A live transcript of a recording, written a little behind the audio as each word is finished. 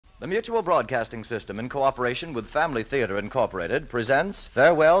The Mutual Broadcasting System, in cooperation with Family Theater Incorporated, presents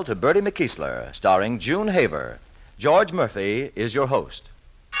Farewell to Birdie McKeesler, starring June Haver. George Murphy is your host.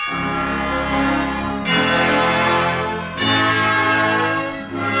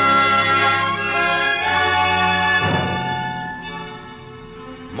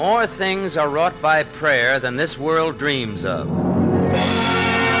 More things are wrought by prayer than this world dreams of.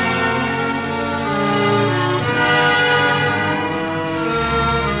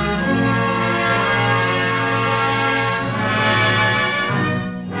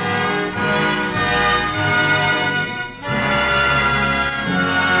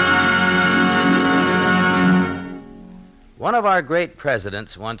 One of our great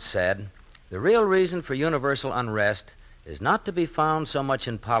presidents once said, "The real reason for universal unrest is not to be found so much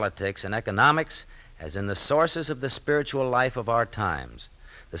in politics and economics as in the sources of the spiritual life of our times.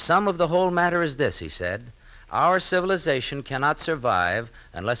 The sum of the whole matter is this," he said, "our civilization cannot survive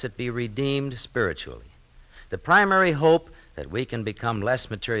unless it be redeemed spiritually. The primary hope that we can become less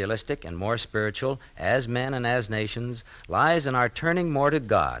materialistic and more spiritual as men and as nations lies in our turning more to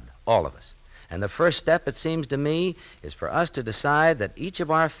God, all of us. And the first step, it seems to me, is for us to decide that each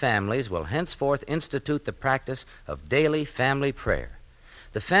of our families will henceforth institute the practice of daily family prayer.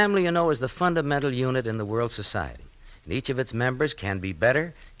 The family, you know, is the fundamental unit in the world society. And each of its members can be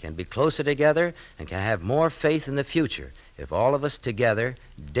better, can be closer together, and can have more faith in the future if all of us together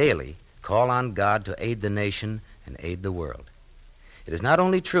daily call on God to aid the nation and aid the world. It is not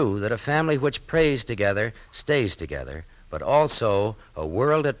only true that a family which prays together stays together, but also a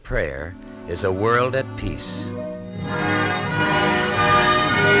world at prayer is a world at peace.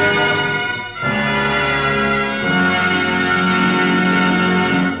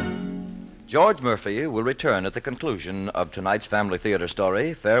 George Murphy will return at the conclusion of tonight's Family Theater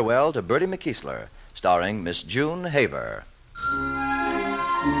story, Farewell to Birdie McKeesler, starring Miss June Haver.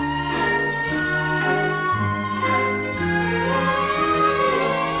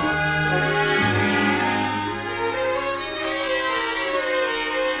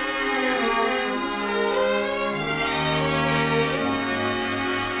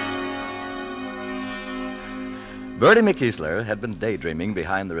 Birdie McKeesler had been daydreaming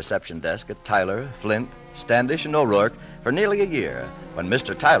behind the reception desk at Tyler, Flint, Standish, and O'Rourke for nearly a year when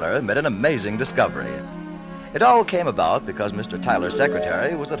Mr. Tyler made an amazing discovery. It all came about because Mr. Tyler's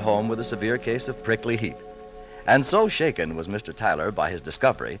secretary was at home with a severe case of prickly heat. And so shaken was Mr. Tyler by his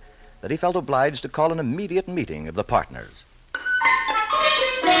discovery that he felt obliged to call an immediate meeting of the partners.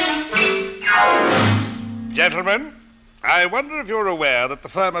 Gentlemen, I wonder if you're aware that the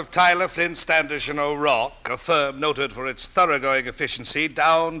firm of Tyler, Flint, Standish, and O'Rourke, a firm noted for its thoroughgoing efficiency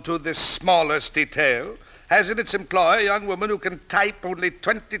down to the smallest detail, has in its employ a young woman who can type only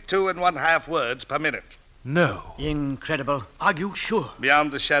 22 1/2 words per minute. No. Incredible. Are you sure?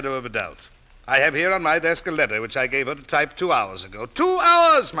 Beyond the shadow of a doubt. I have here on my desk a letter which I gave her to type 2 hours ago. 2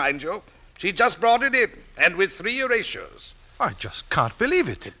 hours, mind you. She just brought it in, and with 3 erasures. I just can't believe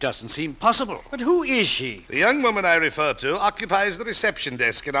it. It doesn't seem possible. But who is she? The young woman I refer to occupies the reception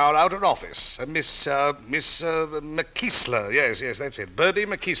desk in our outer office. Miss McKeesler. Yes, that's it. Birdie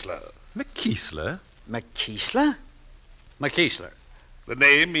McKeesler. McKeesler? McKeesler? McKeesler. The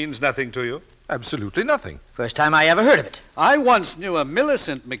name means nothing to you? Absolutely nothing. First time I ever heard of it. I once knew a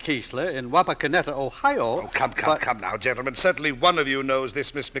Millicent McKeesler in Wapakoneta, Ohio. Oh, come now, gentlemen. Certainly one of you knows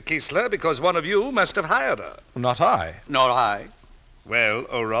this Miss McKeesler because one of you must have hired her. Not I. Nor I. Well,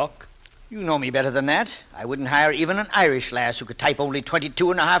 O'Rourke? You know me better than that. I wouldn't hire even an Irish lass who could type only 22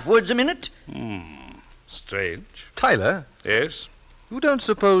 1/2 words a minute. Strange. Tyler, Yes? you don't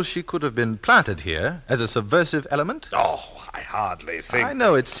suppose she could have been planted here as a subversive element? Oh, I hardly think... I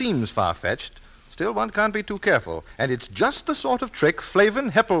know it seems far-fetched. Still, one can't be too careful. And it's just the sort of trick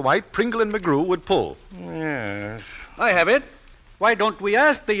Flavin, Hepplewhite, Pringle, and McGrew would pull. Yes. I have it. Why don't we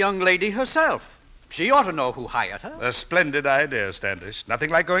ask the young lady herself? She ought to know who hired her. A splendid idea, Standish. Nothing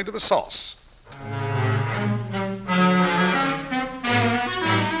like going to the source.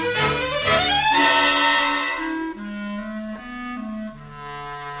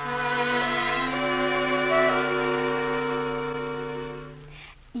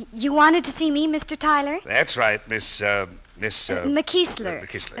 You wanted to see me, Mr. Tyler? That's right, Miss McKeesler.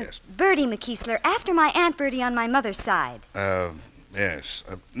 McKeesler, yes. Birdie McKeesler, after my Aunt Birdie on my mother's side. Yes.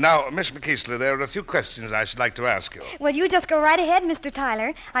 Now, Miss McKeesler, there are a few questions I should like to ask you. Well, you just go right ahead, Mr.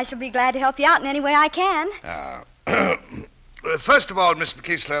 Tyler. I shall be glad to help you out in any way I can. First of all, Miss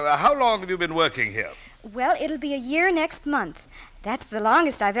McKeesler, how long have you been working here? Well, it'll be a year next month. That's the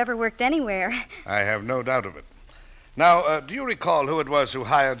longest I've ever worked anywhere. I have no doubt of it. Now, do you recall who it was who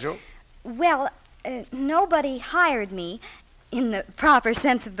hired you? Well, nobody hired me. in the proper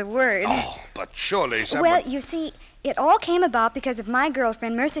sense of the word. Oh, but surely someone... Well, you see, it all came about because of my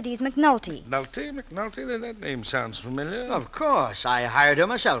girlfriend, Mercedes McNulty. McNulty? That name sounds familiar. Of course. I hired her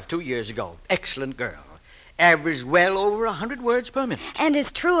myself 2 years ago. Excellent girl. Averaged well over 100 words per minute. And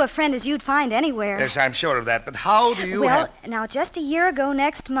as true a friend as you'd find anywhere. Yes, I'm sure of that. But how do you Well, now, just a year ago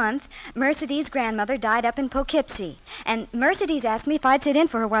next month, Mercedes' grandmother died up in Poughkeepsie. And Mercedes asked me if I'd sit in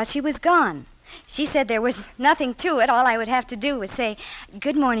for her while she was gone. She said there was nothing to it. All I would have to do was say,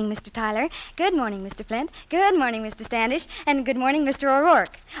 "Good morning, Mr. Tyler. Good morning, Mr. Flint. Good morning, Mr. Standish. And good morning, Mr.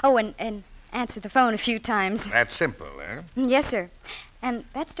 O'Rourke." Oh, and answer the phone a few times. That's simple, eh? Yes, sir. And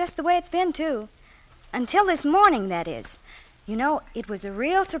that's just the way it's been, too. Until this morning, that is. You know, it was a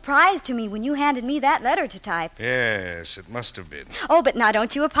real surprise to me when you handed me that letter to type. Yes, it must have been. Oh, but now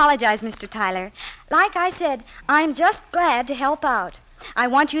don't you apologize, Mr. Tyler. Like I said, I'm just glad to help out. I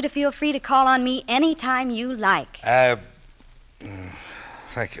want you to feel free to call on me any time you like.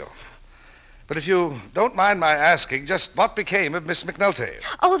 Thank you. But if you don't mind my asking, just what became of Miss McNulty?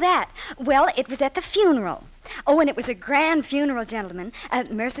 Oh, that. Well, it was at the funeral. Oh, and it was a grand funeral, gentlemen.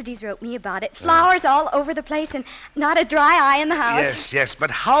 Mercedes wrote me about it. Flowers all over the place and not a dry eye in the house. Yes,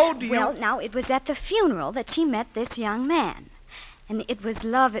 but how do you... Well, now, it was at the funeral that she met this young man. And it was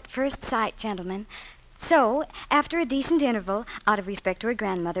love at first sight, gentlemen. So, after a decent interval, out of respect to her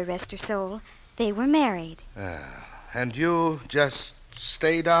grandmother, rest her soul, they were married. And you just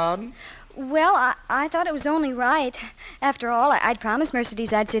stayed on? Well, I thought it was only right. After all, I'd promised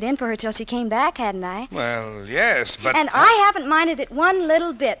Mercedes I'd sit in for her till she came back, hadn't I? Well, yes, but... And I haven't minded it one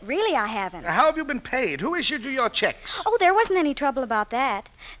little bit. Really, I haven't. How have you been paid? Who issued you your checks? Oh, there wasn't any trouble about that.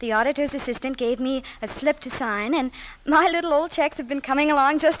 The auditor's assistant gave me a slip to sign, and my little old checks have been coming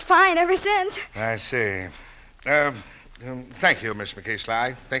along just fine ever since. I see. Thank you, Miss McKeesler.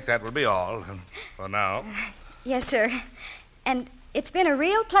 I think that will be all for now. Yes, sir. And it's been a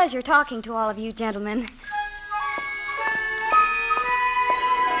real pleasure talking to all of you gentlemen.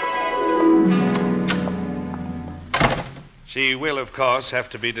 She will, of course, have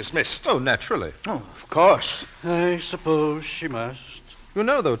to be dismissed. Oh, naturally. Oh, of course. I suppose she must. You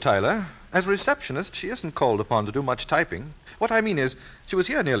know, though, Tyler, as receptionist, she isn't called upon to do much typing. What I mean is, she was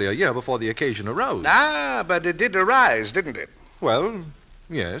here nearly a year before the occasion arose. Ah, but it did arise, didn't it? Well,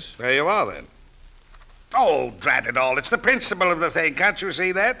 yes. There you are, then. Oh, drat it all. It's the principle of the thing. Can't you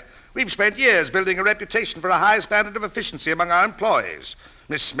see that? We've spent years building a reputation for a high standard of efficiency among our employees.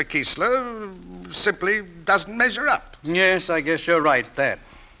 Miss McKeesler simply doesn't measure up. Yes, I guess you're right at that.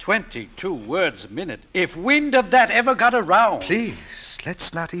 22 words a minute. If wind of that ever got around. Please,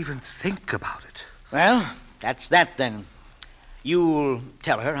 let's not even think about it. Well, that's that then. You'll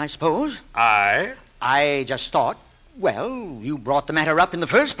tell her, I suppose? I just thought, well, you brought the matter up in the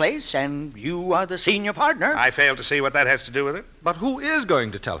first place, and you are the senior partner. I fail to see what that has to do with it. But who is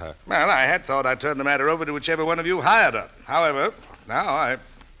going to tell her? Well, I had thought I'd turn the matter over to whichever one of you hired her. However, now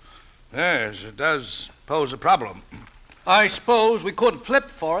yes, it does pose a problem. I suppose we could flip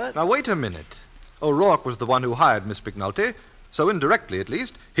for it. Now, wait a minute. O'Rourke was the one who hired Miss McNulty, so indirectly, at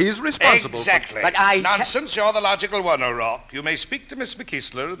least, he's responsible Exactly. But Nonsense, you're the logical one, O'Rourke. You may speak to Miss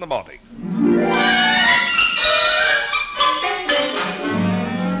McKeesler in the morning.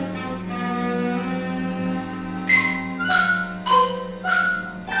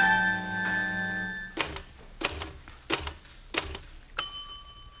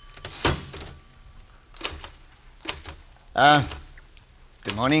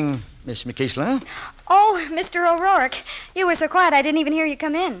 Good morning, Miss McKeesler. Oh, Mr. O'Rourke, you were so quiet I didn't even hear you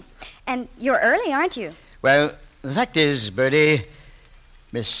come in. And you're early, aren't you? Well, the fact is, Birdie,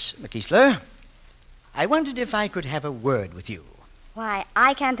 Miss McKeesler, I wondered if I could have a word with you. Why,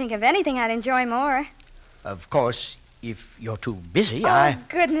 I can't think of anything I'd enjoy more. Of course, if you're too busy, Oh,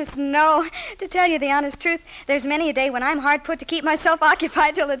 goodness, no. To tell you the honest truth, there's many a day when I'm hard put to keep myself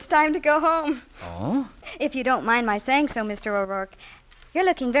occupied till it's time to go home. Oh? If you don't mind my saying so, Mr. O'Rourke, you're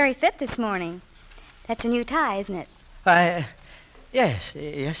looking very fit this morning. That's a new tie, isn't it? Yes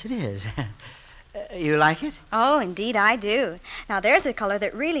it is. You like it? Oh, indeed I do. Now, there's a color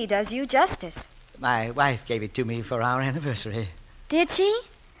that really does you justice. My wife gave it to me for our anniversary. Did she?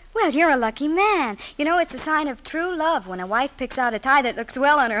 Well, you're a lucky man. You know, it's a sign of true love when a wife picks out a tie that looks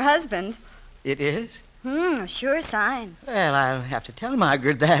well on her husband. It is? A sure sign. Well, I'll have to tell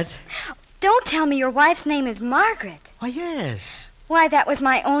Margaret that. Don't tell me your wife's name is Margaret. Why, yes. Why, that was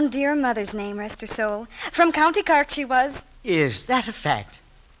my own dear mother's name, rest her soul. From County Cork she was. Is that a fact?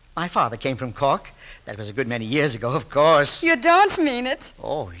 My father came from Cork. That was a good many years ago, of course. You don't mean it.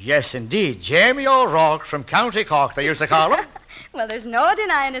 Oh, yes, indeed. Jamie O'Rourke from County Cork, they used to call him. Well, there's no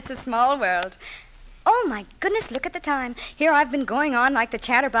denying it's a small world. Oh, my goodness, look at the time. Here I've been going on like the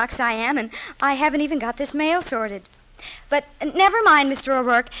chatterbox I am, and I haven't even got this mail sorted. But never mind, Mr.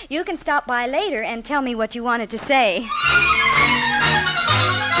 O'Rourke. You can stop by later and tell me what you wanted to say.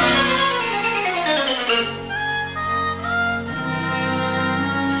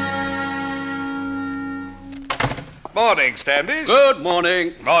 Morning, Standish. Good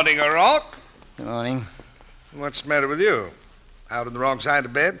morning. Morning, O'Rourke. Good morning. What's the matter with you? Out on the wrong side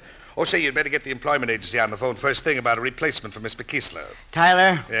of bed? Oh, say, you'd better get the employment agency on the phone first thing about a replacement for Miss McKeesler.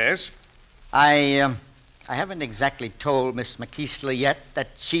 Tyler, Yes? I haven't exactly told Miss McKeesler yet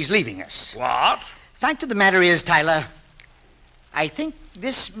that she's leaving us. What? Fact of the matter is, Tyler, I think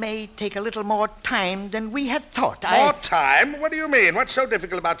this may take a little more time than we had thought. More time? What do you mean? What's so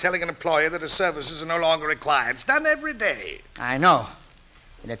difficult about telling an employer that his services are no longer required? It's done every day. I know.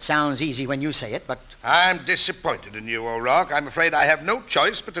 And it sounds easy when you say it, but... I'm disappointed in you, O'Rourke. I'm afraid I have no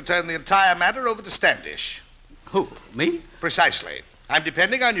choice but to turn the entire matter over to Standish. Who, me? Precisely. I'm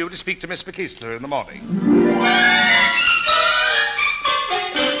depending on you to speak to Miss McKeesler in the morning.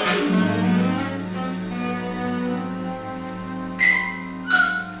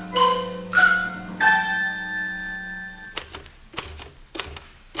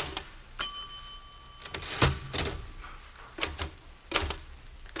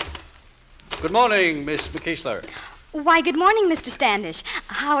 Good morning, Miss McKeesler. Why, good morning, Mr. Standish.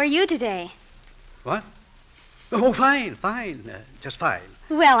 How are you today? What? Oh, fine, just fine.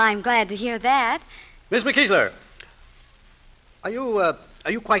 Well, I'm glad to hear that. Miss McKeesler, are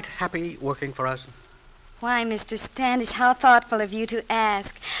you quite happy working for us? Why, Mr. Standish, how thoughtful of you to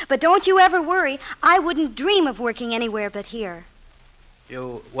ask. But don't you ever worry. I wouldn't dream of working anywhere but here.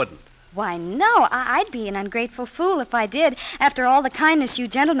 You wouldn't? Why, no. I'd be an ungrateful fool if I did, after all the kindness you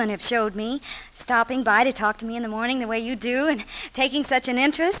gentlemen have showed me, stopping by to talk to me in the morning the way you do and taking such an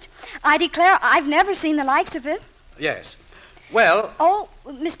interest. I declare I've never seen the likes of it. Yes. Well... Oh,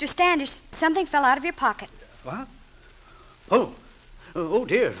 Mr. Standish, something fell out of your pocket. What? Oh,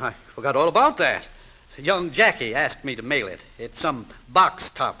 dear, I forgot all about that. Young Jackie asked me to mail it. It's some box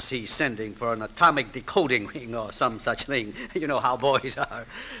tops he's sending for an atomic decoding ring or some such thing. You know how boys are.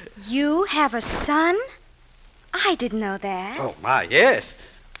 You have a son? I didn't know that. Oh, my, yes.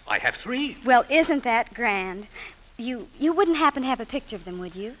 I have 3. Well, isn't that grand? You wouldn't happen to have a picture of them,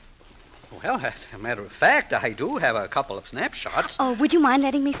 would you? Well, as a matter of fact, I do have a couple of snapshots. Oh, would you mind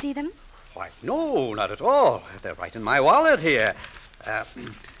letting me see them? Why, no, not at all. They're right in my wallet here.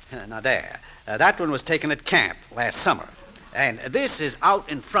 Now, there. That one was taken at camp last summer. And this is out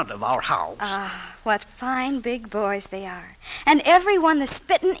in front of our house. Ah, what fine big boys they are. And every one the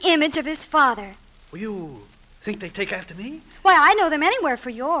spittin' image of his father. Well, you think they take after me? Why, I know them anywhere for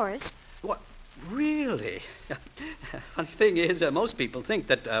yours. What? Really? Funny thing is, most people think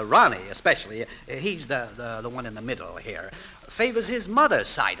that Ronnie, especially, he's the one in the middle here, favors his mother's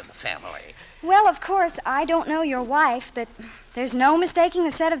side of the family. Well, of course, I don't know your wife, but there's no mistaking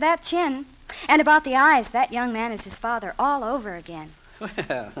the set of that chin. And about the eyes, that young man is his father all over again. Well,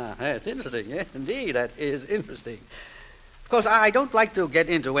 that's interesting. Yeah, indeed, that is interesting. Of course, I don't like to get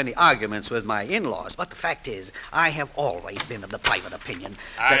into any arguments with my in-laws, but the fact is, I have always been of the private opinion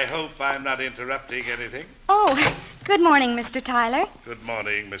that... I hope I'm not interrupting anything. Oh, good morning, Mr. Tyler. Good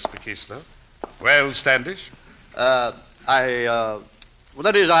morning, Miss McKeesler. Well, Standish? Well,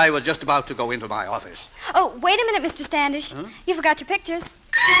 that is, I was just about to go into my office. Oh, wait a minute, Mr. Standish. Huh? You forgot your pictures.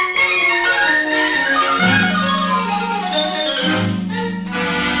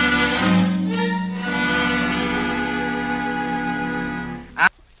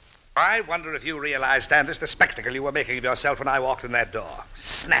 I wonder if you realize, Standish, the spectacle you were making of yourself when I walked in that door.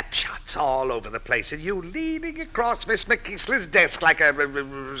 Snapshots all over the place, and you leaning across Miss McKeesler's desk like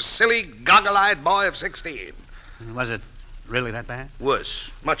a silly, goggle-eyed boy of 16. Was it really that bad?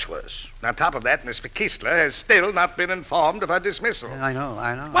 Worse, much worse. On top of that, Miss McKeesler has still not been informed of her dismissal. I know.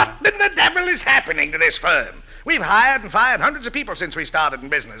 What in the devil is happening to this firm? We've hired and fired hundreds of people since we started in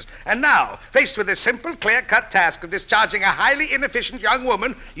business. And now, faced with this simple, clear-cut task of discharging a highly inefficient young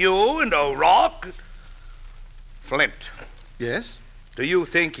woman, you and O'Rourke... Flint. Yes? Do you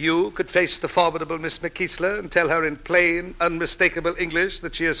think you could face the formidable Miss McKeesler and tell her in plain, unmistakable English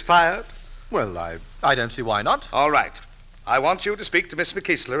that she is fired? Well, I don't see why not. All right. I want you to speak to Miss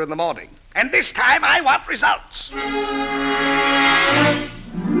McKeesler in the morning. And this time I want results.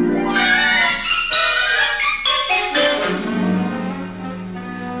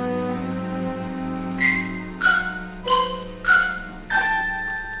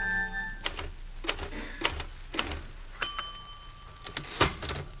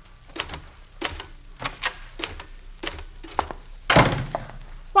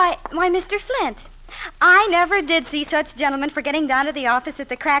 Why, Mr. Flint, I never did see such gentlemen for getting down to the office at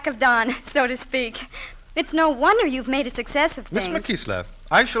the crack of dawn, so to speak. It's no wonder you've made a success of things. Miss McKeesler,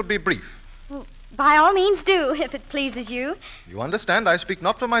 I shall be brief. Well, by all means do, if it pleases you. You understand, I speak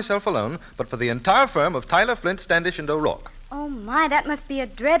not for myself alone, but for the entire firm of Tyler, Flint, Standish, and O'Rourke. Oh, my, that must be a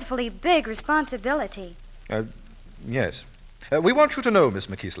dreadfully big responsibility. Yes. We want you to know, Miss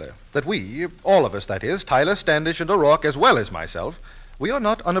McKeesler, that we, all of us, that is, Tyler, Standish, and O'Rourke, as well as myself, we are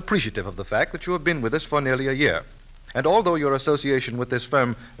not unappreciative of the fact that you have been with us for nearly a year. And although your association with this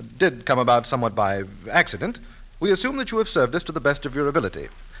firm did come about somewhat by accident, we assume that you have served us to the best of your ability.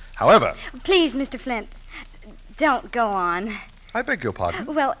 However... Please, Mr. Flint, don't go on. I beg your pardon?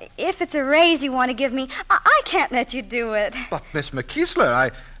 Well, if it's a raise you want to give me, I can't let you do it. But, Miss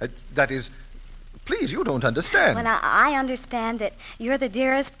McKeesler, that is... Please, you don't understand. Well, I understand that you're the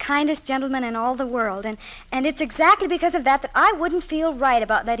dearest, kindest gentleman in all the world, and it's exactly because of that I wouldn't feel right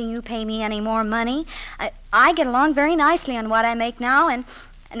about letting you pay me any more money. I get along very nicely on what I make now, and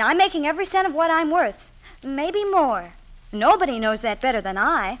I'm making every cent of what I'm worth. Maybe more. Nobody knows that better than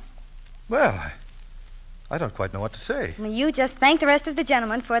I. Well, I don't quite know what to say. Well, you just thank the rest of the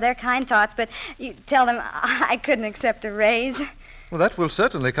gentlemen for their kind thoughts, but you tell them I couldn't accept a raise. Well, that will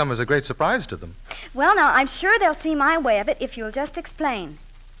certainly come as a great surprise to them. Well, now, I'm sure they'll see my way of it if you'll just explain.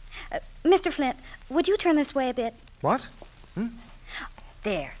 Mr. Flint, would you turn this way a bit? What?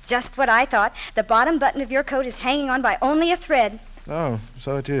 There, just what I thought. The bottom button of your coat is hanging on by only a thread. Oh,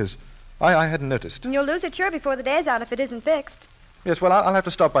 so it is. I hadn't noticed. And you'll lose it sure before the day's out if it isn't fixed. Yes, well, I'll have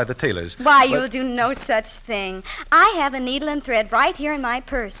to stop by the tailor's. Why, you'll do no such thing. I have a needle and thread right here in my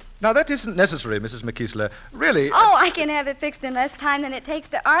purse. Now, that isn't necessary, Mrs. McKeesler. Really... Oh, I can have it fixed in less time than it takes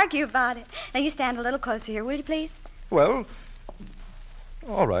to argue about it. Now, you stand a little closer here, will you, please? Well,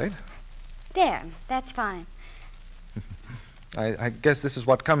 all right. There, that's fine. I guess this is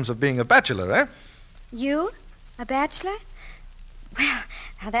what comes of being a bachelor, eh? You? A bachelor? Well,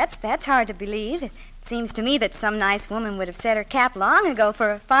 now that's hard to believe. It seems to me that some nice woman would have set her cap long ago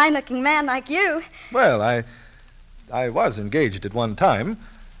for a fine-looking man like you. Well, I was engaged at one time.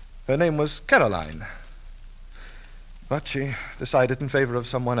 Her name was Caroline. But she decided in favor of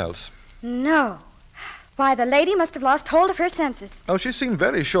someone else. No. Why, the lady must have lost hold of her senses. Oh, she seemed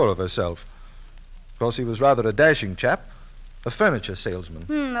very sure of herself. Of course, he was rather a dashing chap. A furniture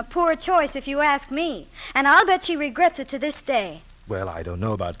salesman. A poor choice if you ask me. And I'll bet she regrets it to this day. Well, I don't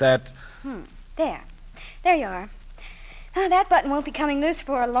know about that. There. There you are. Oh, that button won't be coming loose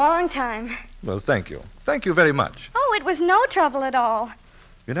for a long time. Well, thank you. Thank you very much. Oh, it was no trouble at all.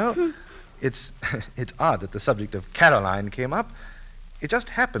 You know, it's odd that the subject of Caroline came up. It just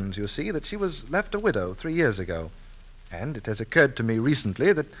happens, you see, that she was left a widow 3 years ago. And it has occurred to me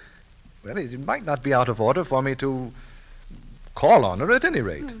recently that, well, it might not be out of order for me to call on her at any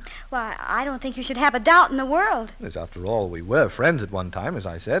rate. Why, I don't think you should have a doubt in the world. Yes, after all, we were friends at one time, as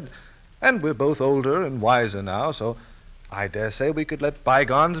I said. And we're both older and wiser now, so I dare say we could let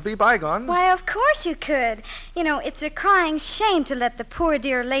bygones be bygones. Why, of course you could. You know, it's a crying shame to let the poor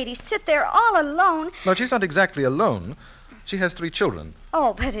dear lady sit there all alone. No, she's not exactly alone. She has 3 children.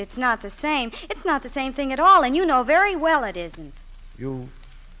 Oh, but it's not the same. It's not the same thing at all, and you know very well it isn't. You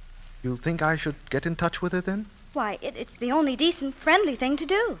think I should get in touch with her, then? Why, it's the only decent, friendly thing to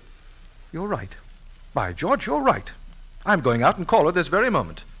do. You're right. By George, you're right. I'm going out and call her this very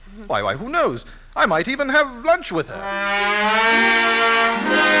moment. Why, who knows? I might even have lunch with her.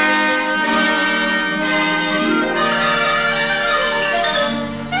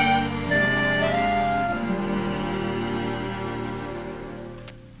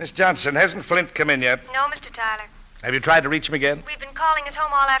 Miss Johnson, hasn't Flint come in yet? No, Mr. Tyler. Have you tried to reach him again? We've been calling his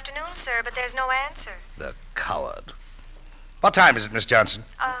home all afternoon, sir, but there's no answer. The coward. What time is it, Miss Johnson?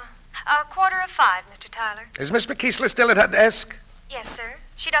 5:15, Mr. Tyler. Is Miss McKeesler still at her desk? Yes, sir.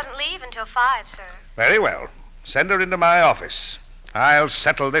 She doesn't leave until 5, sir. Very well. Send her into my office. I'll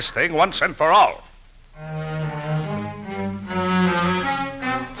settle this thing once and for all.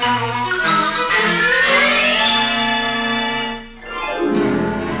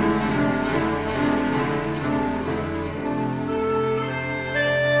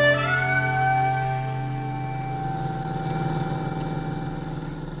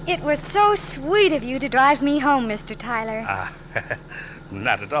 It was so sweet of you to drive me home, Mr. Tyler.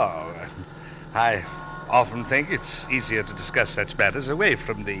 Not at all. I often think it's easier to discuss such matters away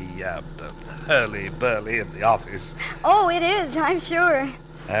from the hurly-burly of the office. Oh, it is, I'm sure.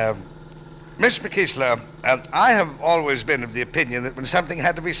 Miss McKeesler, I have always been of the opinion that when something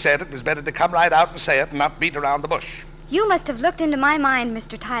had to be said, it was better to come right out and say it and not beat around the bush. You must have looked into my mind,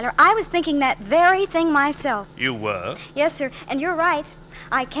 Mr. Tyler. I was thinking that very thing myself. You were? Yes, sir, and you're right.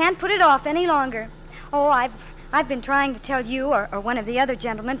 I can't put it off any longer. Oh, I've been trying to tell you or one of the other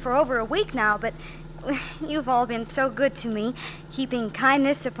gentlemen for over a week now, but you've all been so good to me, heaping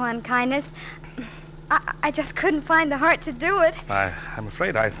kindness upon kindness. I just couldn't find the heart to do it. I'm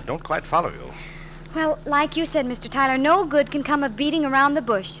afraid I don't quite follow you. Well, like you said, Mr. Tyler, no good can come of beating around the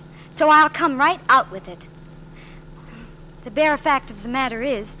bush, so I'll come right out with it. The bare fact of the matter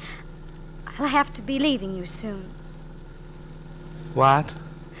is, I'll have to be leaving you soon. What?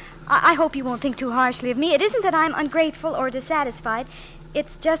 I hope you won't think too harshly of me. It isn't that I'm ungrateful or dissatisfied.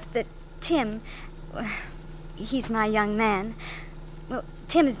 It's just that Tim, he's my young man. Well,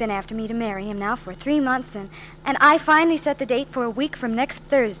 Tim has been after me to marry him now for 3 months, and I finally set the date for a week from next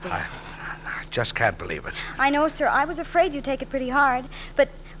Thursday. I just can't believe it. I know, sir. I was afraid you'd take it pretty hard.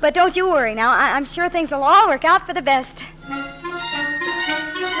 But don't you worry now. I'm sure things will all work out for the best.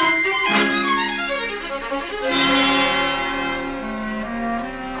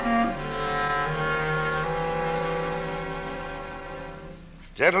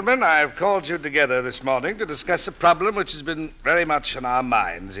 Gentlemen, I've called you together this morning to discuss a problem which has been very much on our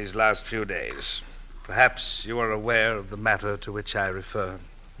minds these last few days. Perhaps you are aware of the matter to which I refer.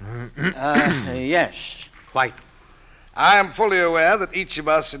 Yes, quite. I am fully aware that each of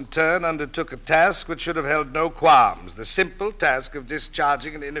us in turn undertook a task which should have held no qualms, the simple task of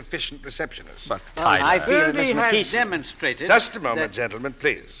discharging an inefficient receptionist. But Tyler, I feel that Birdie Miss has McKeesler... demonstrated... Just a moment, gentlemen,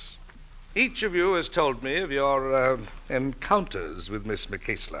 please. Each of you has told me of your encounters with Miss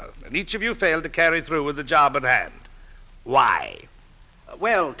McKeesler, and each of you failed to carry through with the job at hand. Why?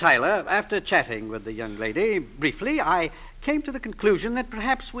 Well, Tyler, after chatting with the young lady briefly, I came to the conclusion that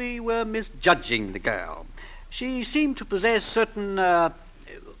perhaps we were misjudging the girl. She seemed to possess certain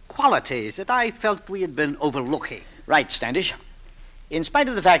qualities that I felt we had been overlooking. Right, Standish. In spite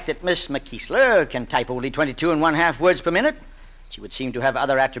of the fact that Miss McKeesler can type only 22 1/2 words per minute, she would seem to have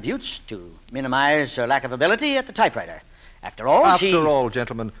other attributes to minimize her lack of ability at the typewriter. After all,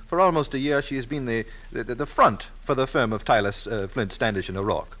 gentlemen, for almost a year she has been the front for the firm of Tyler, Flint, Standish, and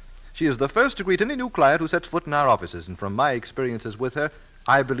O'Rourke. She is the first to greet any new client who sets foot in our offices, and from my experiences with her,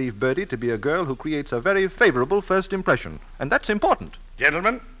 I believe Birdie to be a girl who creates a very favorable first impression, and that's important.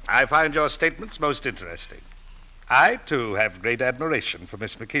 Gentlemen, I find your statements most interesting. I, too, have great admiration for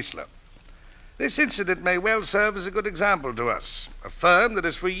Miss McKeesler. This incident may well serve as a good example to us, a firm that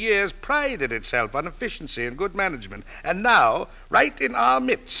has for years prided itself on efficiency and good management, and now, right in our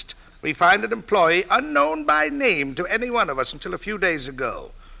midst, we find an employee unknown by name to any one of us until a few days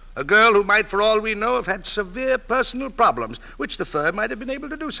ago. A girl who might, for all we know, have had severe personal problems, which the firm might have been able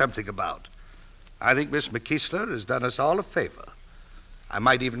to do something about. I think Miss McKeesler has done us all a favor. I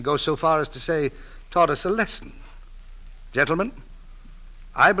might even go so far as to say, taught us a lesson. Gentlemen,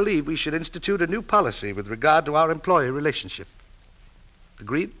 I believe we should institute a new policy with regard to our employee relationship.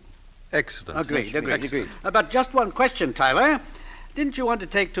 Agreed? Excellent. Agreed. But just one question, Tyler. Didn't you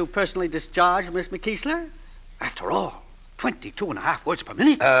undertake to personally discharge Miss McKeesler? After all, 22 1/2 words per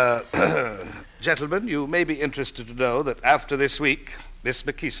minute. Gentlemen, you may be interested to know that after this week, Miss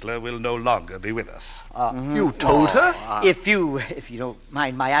McKeesler will no longer be with us. You told her? If you don't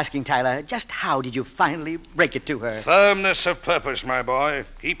mind my asking, Tyler, just how did you finally break it to her? Firmness of purpose, my boy.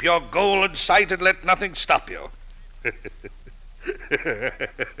 Keep your goal in sight and let nothing stop you.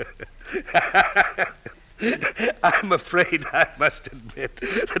 I'm afraid I must admit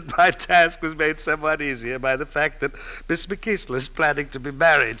that my task was made somewhat easier by the fact that Miss McKeesler is planning to be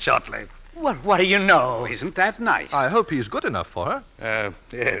married shortly. Well, what do you know? Isn't that nice? I hope he's good enough for her.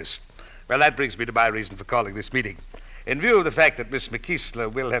 Yes. Well, that brings me to my reason for calling this meeting. In view of the fact that Miss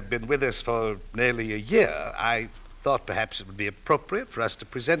McKeesler will have been with us for nearly a year, I thought perhaps it would be appropriate for us to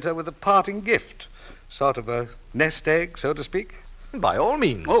present her with a parting gift. Sort of a nest egg, so to speak. By all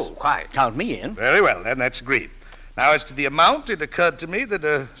means. Oh, quite. Count me in. Very well, then, that's agreed. Now, as to the amount, it occurred to me that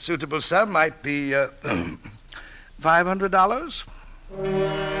a suitable sum might be $500.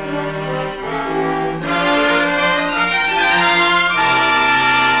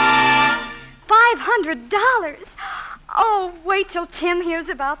 $500? Oh, wait till Tim hears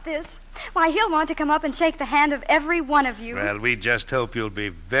about this. Why, he'll want to come up and shake the hand of every one of you. Well, we just hope you'll be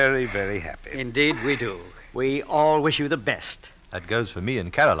very, very happy. Indeed we do. We all wish you the best. That goes for me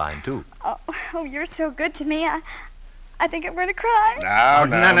and Caroline, too. Oh, you're so good to me. I think I'm going to cry. Now,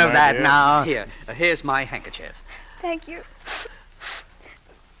 None of that dear. now. Here's my handkerchief. Thank you.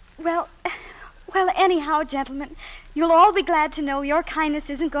 Well, anyhow, gentlemen, you'll all be glad to know your kindness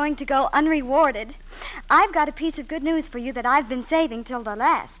isn't going to go unrewarded. I've got a piece of good news for you that I've been saving till the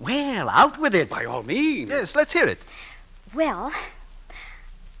last. Well, out with it. By all means. Yes, let's hear it. Well,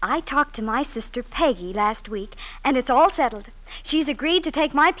 I talked to my sister Peggy last week, and it's all settled. She's agreed to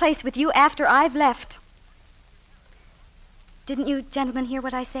take my place with you after I've left. Didn't you gentlemen hear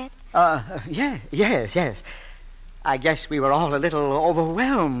what I said? Yes. I guess we were all a little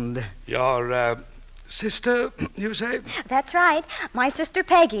overwhelmed. Your, sister, you say? That's right. My sister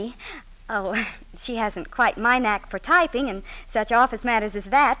Peggy. Oh, she hasn't quite my knack for typing and such office matters as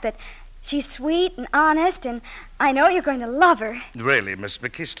that, but she's sweet and honest, and I know you're going to love her. Really, Miss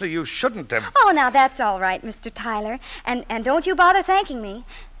McKeesler, you shouldn't have... Oh, now that's all right, Mr. Tyler. And don't you bother thanking me.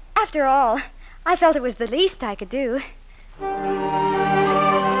 After all, I felt it was the least I could do.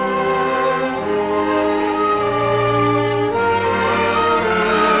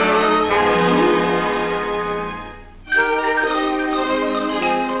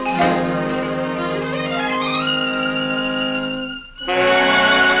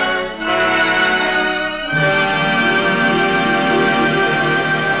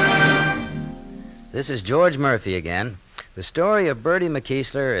 This is George Murphy again. The story of Birdie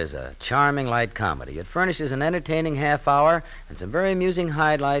McKeesler is a charming light comedy. It furnishes an entertaining half hour and some very amusing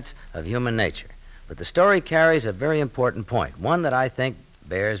highlights of human nature. But the story carries a very important point, one that I think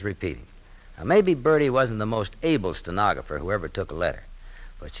bears repeating. Now, maybe Birdie wasn't the most able stenographer who ever took a letter,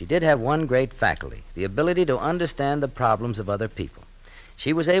 but she did have one great faculty, the ability to understand the problems of other people.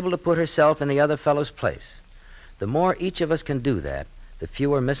 She was able to put herself in the other fellow's place. The more each of us can do that, the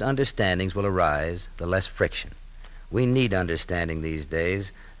fewer misunderstandings will arise, the less friction. We need understanding these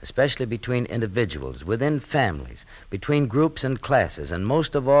days, especially between individuals, within families, between groups and classes, and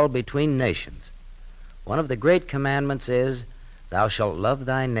most of all, between nations. One of the great commandments is, "Thou shalt love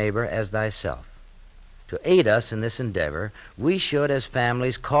thy neighbor as thyself." To aid us in this endeavor, we should, as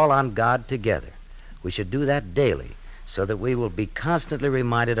families, call on God together. We should do that daily, so that we will be constantly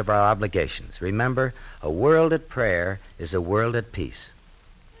reminded of our obligations. Remember, a world at prayer is a world at peace.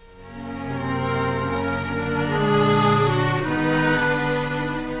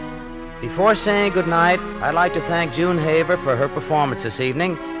 Before saying goodnight, I'd like to thank June Haver for her performance this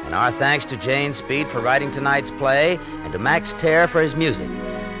evening, and our thanks to Jane Speed for writing tonight's play, and to Max Terr for his music.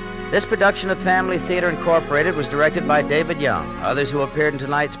 This production of Family Theater Incorporated was directed by David Young. Others who appeared in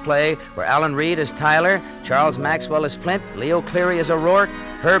tonight's play were Alan Reed as Tyler, Charles Maxwell as Flint, Leo Cleary as O'Rourke,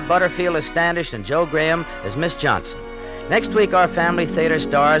 Herb Butterfield as Standish, and Joe Graham as Miss Johnson. Next week, our Family Theater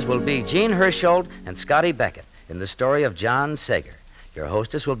stars will be Gene Hersholt and Scotty Beckett in the story of John Sager. Your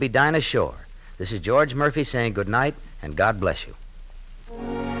hostess will be Dinah Shore. This is George Murphy saying good night, and God bless you.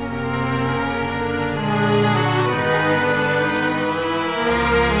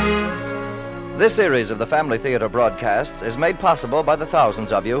 This series of the Family Theater broadcasts is made possible by the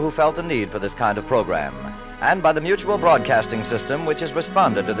thousands of you who felt the need for this kind of program, and by the Mutual Broadcasting System, which has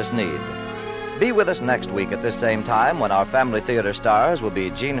responded to this need. Be with us next week at this same time when our Family Theater stars will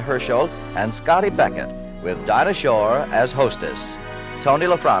be Gene Hersholt and Scotty Beckett, with Dinah Shore as hostess. Tony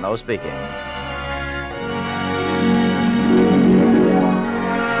Lafrano speaking.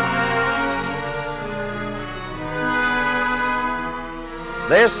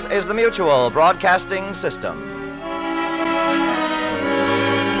 This is the Mutual Broadcasting System.